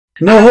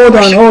No, hold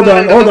on, hold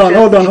on, hold on,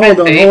 hold on, hold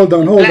on, hold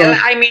on, hold on.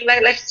 I mean,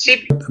 let's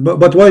see.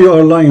 But why you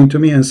are lying to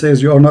me and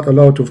says you are not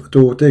allowed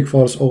to take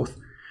false oath?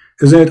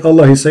 Isn't it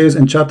Allah? He says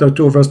in chapter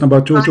 2, verse number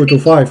 2 to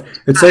 5.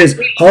 It says,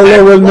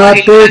 Allah will not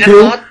take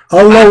you.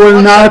 Allah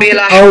will not.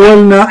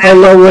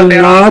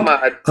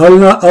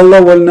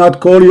 Allah will not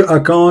call you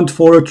account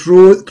for a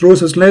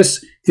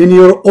truthlessness in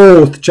your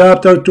oath.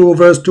 Chapter 2,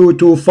 verse 2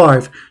 to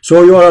 5.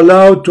 So you are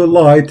allowed to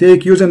lie.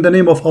 Take using the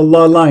name of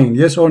Allah lying.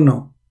 Yes or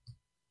no?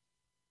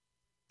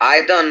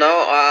 I don't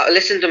know.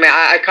 Listen to me.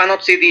 I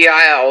cannot see the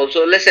ayah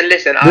also. Listen.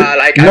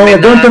 No,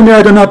 don't tell me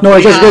I do not know.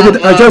 I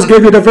just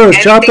gave you the verse.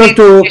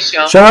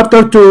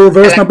 Chapter 2,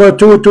 verse number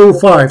 2 to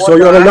 5. So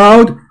you're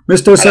allowed,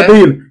 Mr.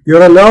 Sabil,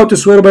 you're allowed to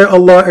swear by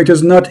Allah. It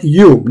is not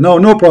you.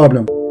 No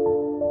problem.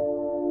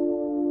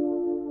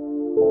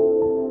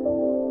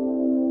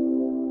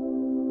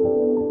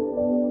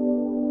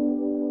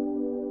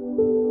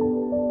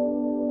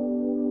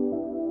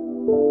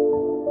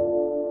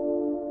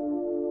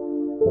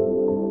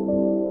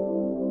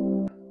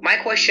 My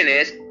question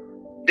is,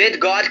 did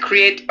God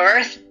create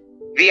earth?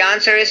 The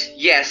answer is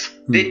yes.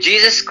 Did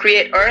Jesus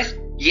create earth?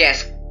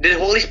 Yes. Did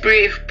Holy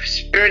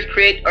Spirit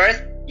create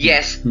earth?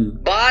 Yes.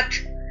 But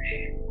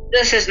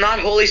this is not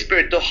Holy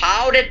Spirit. So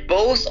how did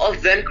both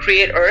of them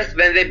create earth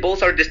when they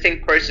both are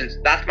distinct persons?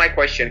 That's my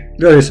question.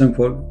 Very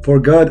simple. For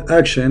God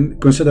action,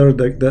 consider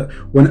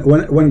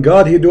when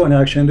God he do an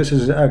action, this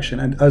is the action,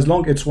 and as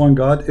long it's one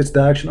God, it's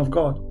the action of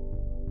God.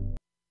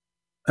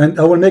 And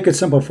I will make it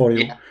simple for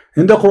you.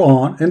 In the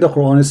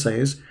Quran it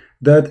says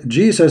that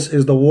Jesus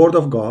is the word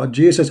of God,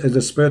 Jesus is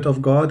the spirit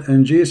of God,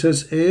 and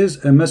Jesus is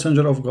a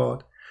messenger of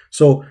God.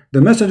 So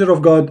the messenger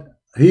of God,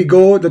 he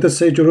go, let us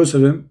say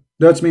Jerusalem,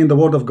 that means the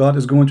word of God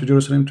is going to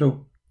Jerusalem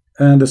too,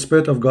 and the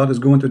spirit of God is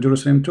going to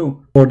Jerusalem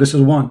too, or this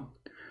is one.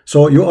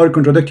 So you are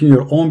contradicting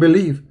your own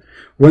belief.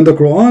 When the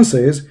Quran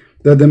says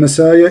that the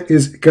Messiah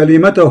is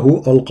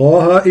kalimatahu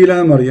alqaha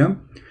ila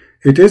Maryam,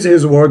 it is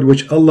his word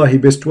which Allah he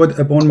bestowed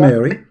upon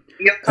Mary.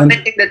 You're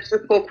committing the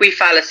two-qui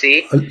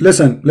fallacy.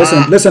 Listen.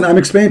 I'm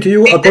explaining to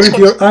you according to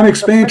your. I'm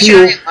explaining to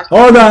you.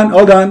 Hold on.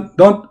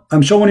 Don't.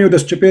 I'm showing you the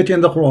stupidity in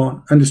the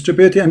Quran and the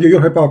stupidity and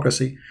your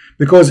hypocrisy.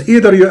 Because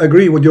either you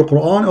agree with your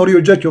Quran or you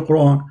reject your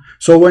Quran.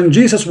 So when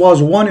Jesus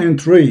was 1 and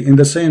 3 in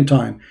the same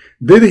time,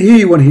 did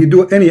he, when he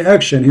do any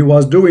action, he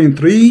was doing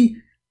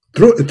three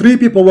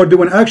people were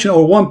doing action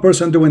or one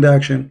person doing the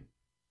action?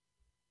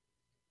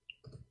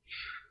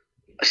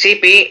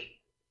 CP.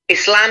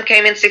 Islam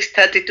came in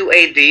 632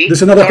 AD. This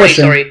is another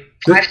question.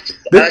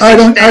 I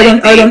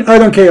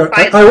don't care.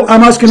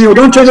 I'm asking you.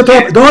 Don't change the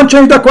topic. Don't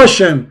change the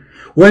question.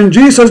 When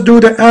Jesus do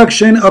the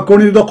action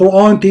according to the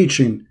Quran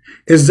teaching,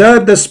 is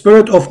that the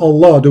spirit of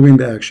Allah doing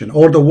the action,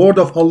 or the word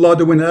of Allah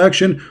doing the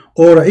action,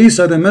 or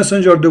Isa the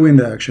messenger doing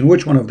the action?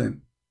 Which one of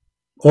them?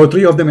 Or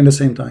three of them in the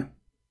same time?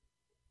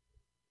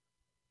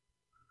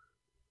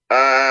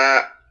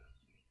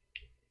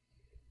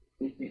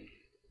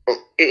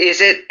 Is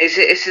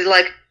it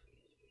like?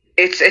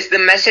 It's the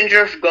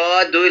messenger of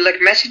God. Do like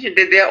messenger?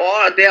 They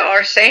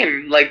are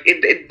same. Like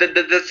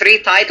the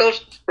three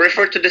titles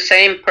refer to the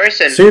same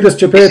person. See the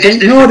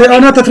stupidity? No, they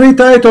are not the three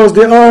titles.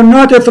 They are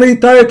not the three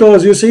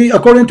titles. You see,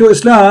 according to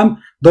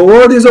Islam, the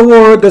word is a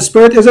word, the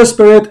spirit is a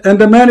spirit, and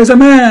the man is a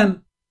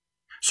man.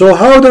 So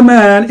how the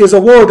man is a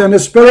word and a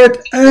spirit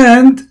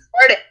and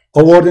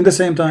a word in the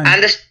same time?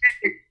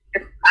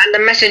 And the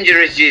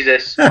messenger is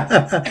Jesus.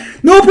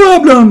 No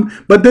problem.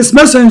 But this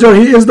messenger,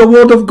 he is the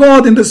word of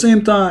God in the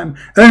same time,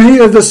 and he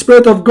is the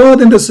spirit of God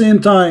in the same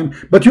time.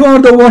 But you are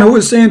the one who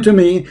is saying to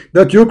me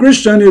that you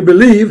Christian, you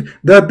believe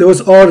that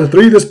those are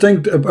three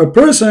distinct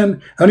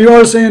person, and you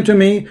are saying to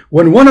me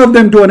when one of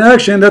them do an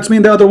action, that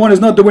means the other one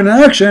is not doing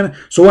an action.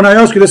 So when I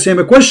ask you the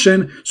same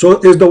question, so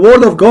is the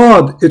word of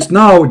God, it's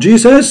now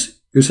Jesus?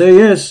 You say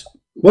yes.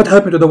 What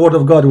happened to the word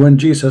of God when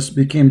Jesus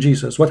became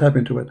Jesus? What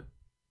happened to it?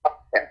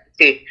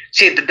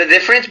 See, the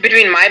difference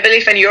between my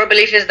belief and your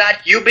belief is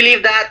that you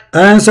believe that.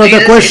 Answer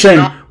the question.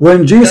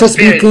 When Jesus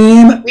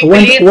became,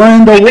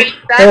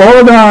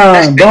 hold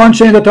on, don't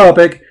change the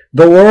topic.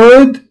 The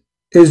word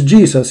is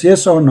Jesus,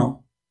 yes or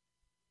no?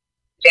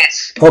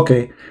 Yes.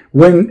 Okay.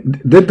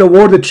 When did the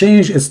word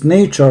change its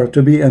nature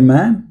to be a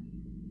man?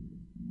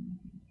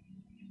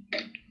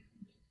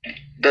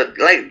 The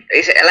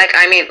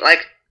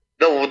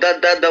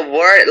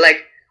word,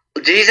 like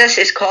Jesus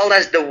is called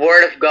as the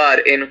word of God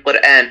in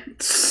Quran.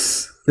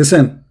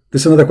 Listen,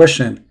 this is another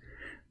question.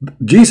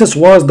 Jesus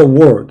was the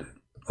word,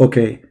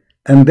 okay,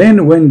 and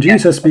then when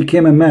Jesus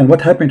became a man,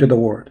 what happened to the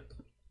word?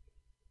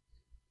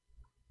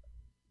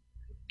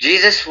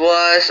 Jesus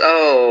was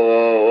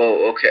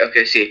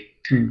okay, see.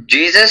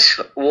 Jesus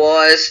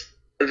was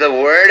the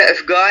word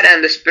of God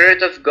and the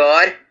spirit of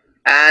God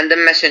and the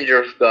messenger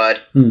of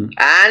God.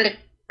 And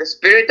the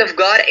spirit of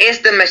God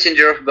is the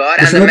messenger of God,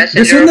 and the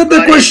messenger of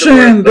God is the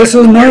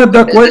word of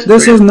God.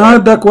 This is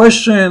not the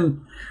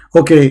question.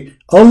 Okay,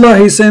 Allah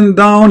he sent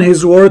down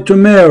his word to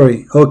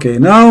Mary. Okay,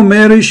 now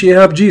Mary she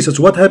have Jesus.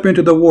 What happened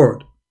to the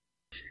word?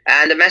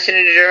 And the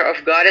messenger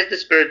of God is the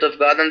spirit of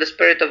God, and the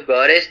spirit of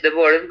God is the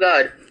word of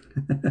God.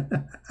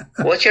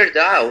 What's your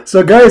doubt?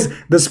 So guys,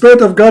 the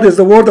Spirit of God is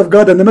the Word of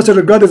God, and the message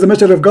of God is the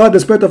message of God. The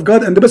Spirit of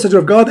God and the message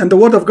of God and the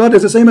Word of God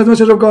is the same as the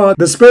message of God.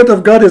 The Spirit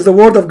of God is the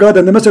Word of God,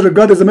 and the message of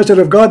God is the message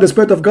of God. The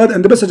Spirit of God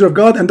and the message of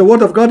God and the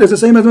Word of God is the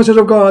same as the message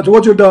of God. So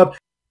what's your doubt?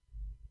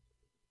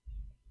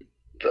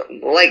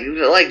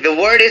 Like the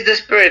Word is the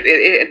Spirit.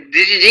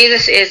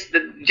 Jesus is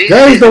the. Jesus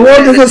Guys, the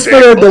Word is the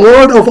Spirit. The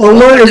Word of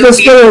Allah is the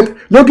Spirit.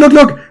 Look, look,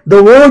 look.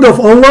 The Word of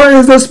Allah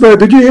is the Spirit.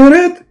 Did you hear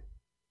it?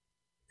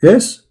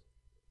 Yes.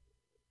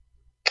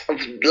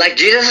 Like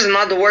Jesus is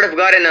not the Word of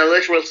God in a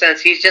literal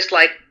sense. He's just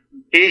like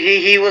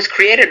he was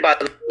created by.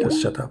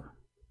 Just shut up.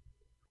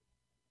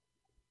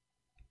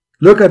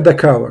 Look at the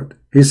coward.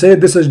 He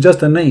said this is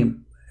just a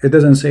name. It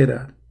doesn't say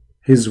that.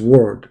 His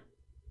word.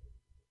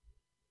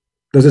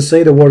 Does it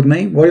say the word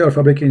name? Why are you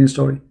fabricating a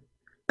story?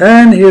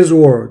 And his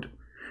word.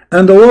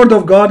 And the word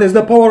of God is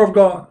the power of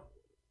God.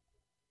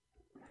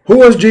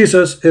 Who is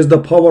Jesus? Is the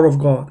power of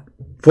God.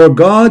 For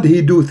God,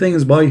 he do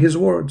things by his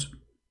words.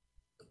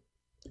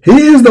 He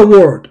is the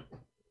word.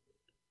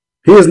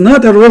 He is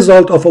not a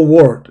result of a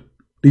word.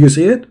 Do you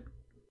see it?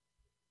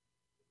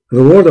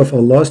 The word of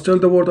Allah, still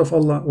the word of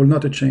Allah, will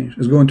not change.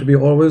 It's going to be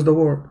always the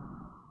word.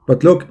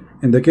 But look,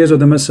 in the case of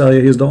the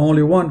Messiah, he is the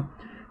only one.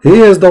 He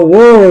is the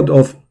word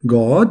of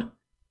God,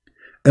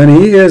 and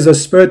he is a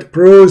spirit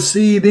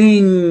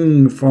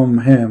proceeding from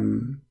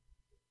him.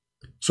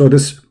 So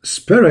this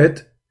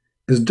spirit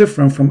is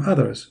different from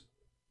others.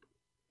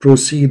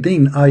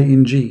 Proceeding,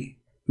 ing,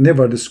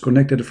 never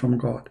disconnected from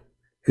God.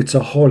 It's a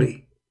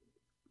holy.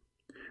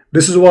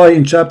 This is why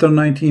in chapter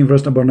 19,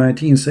 verse number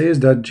 19 says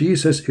that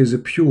Jesus is a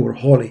pure,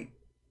 holy.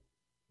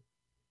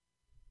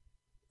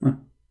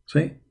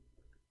 See?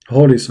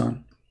 Holy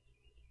Son.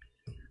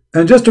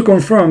 And just to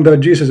confirm that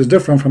Jesus is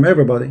different from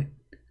everybody,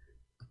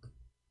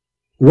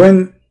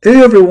 when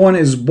everyone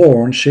is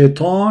born,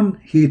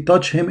 Shaitan, he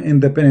touch him in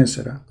the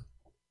peninsula.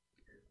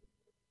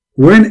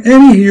 When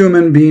any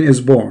human being is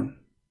born,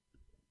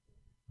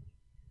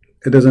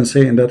 it doesn't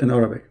say in that in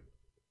Arabic.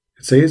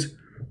 It says,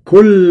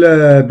 كل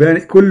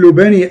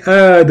بني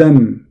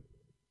آدم,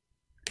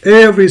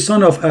 every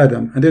son of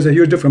Adam. And there's a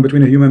huge difference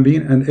between a human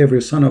being and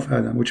every son of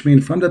Adam, which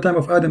means from the time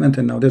of Adam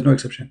until now, there's no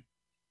exception.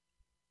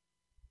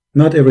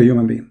 Not every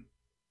human being.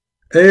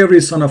 Every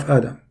son of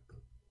Adam.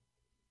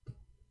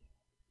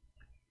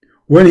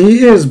 When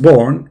he is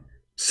born,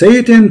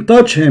 Satan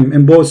touch him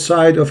in both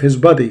sides of his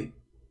body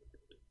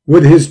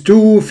with his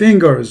 2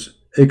 fingers,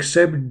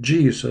 except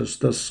Jesus,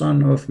 the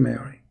son of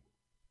Mary.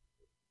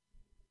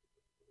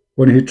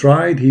 When he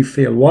tried, he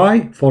failed.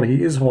 Why? For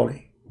he is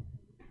holy.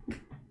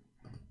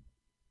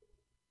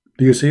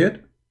 Do you see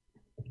it?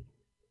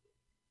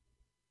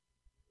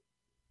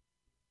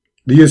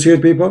 Do you see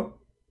it, people?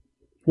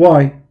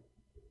 Why?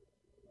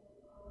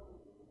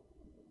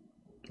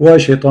 Why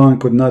Shaitan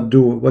could not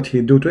do what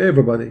he do to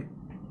everybody?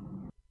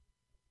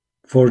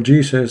 For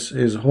Jesus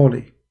is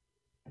holy,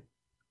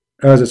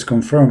 as it's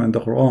confirmed in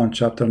the Quran,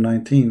 chapter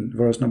 19,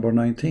 verse number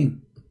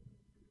 19.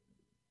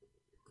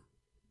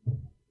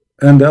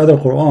 And the other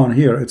Quran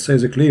here, it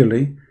says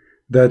clearly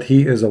that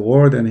he is a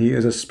word and he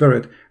is a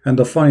spirit. And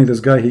the funny,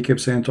 this guy, he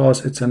keeps saying to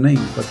us, it's a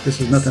name, but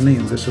this is not a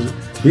name.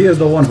 He is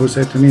the one who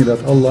said to me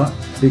that Allah,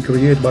 he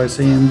created by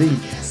saying thee.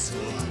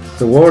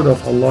 The word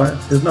of Allah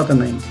is not a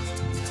name.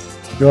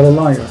 You are a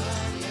liar.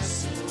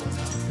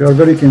 You are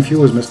very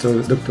confused,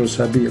 Mr. Dr.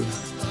 Sabil.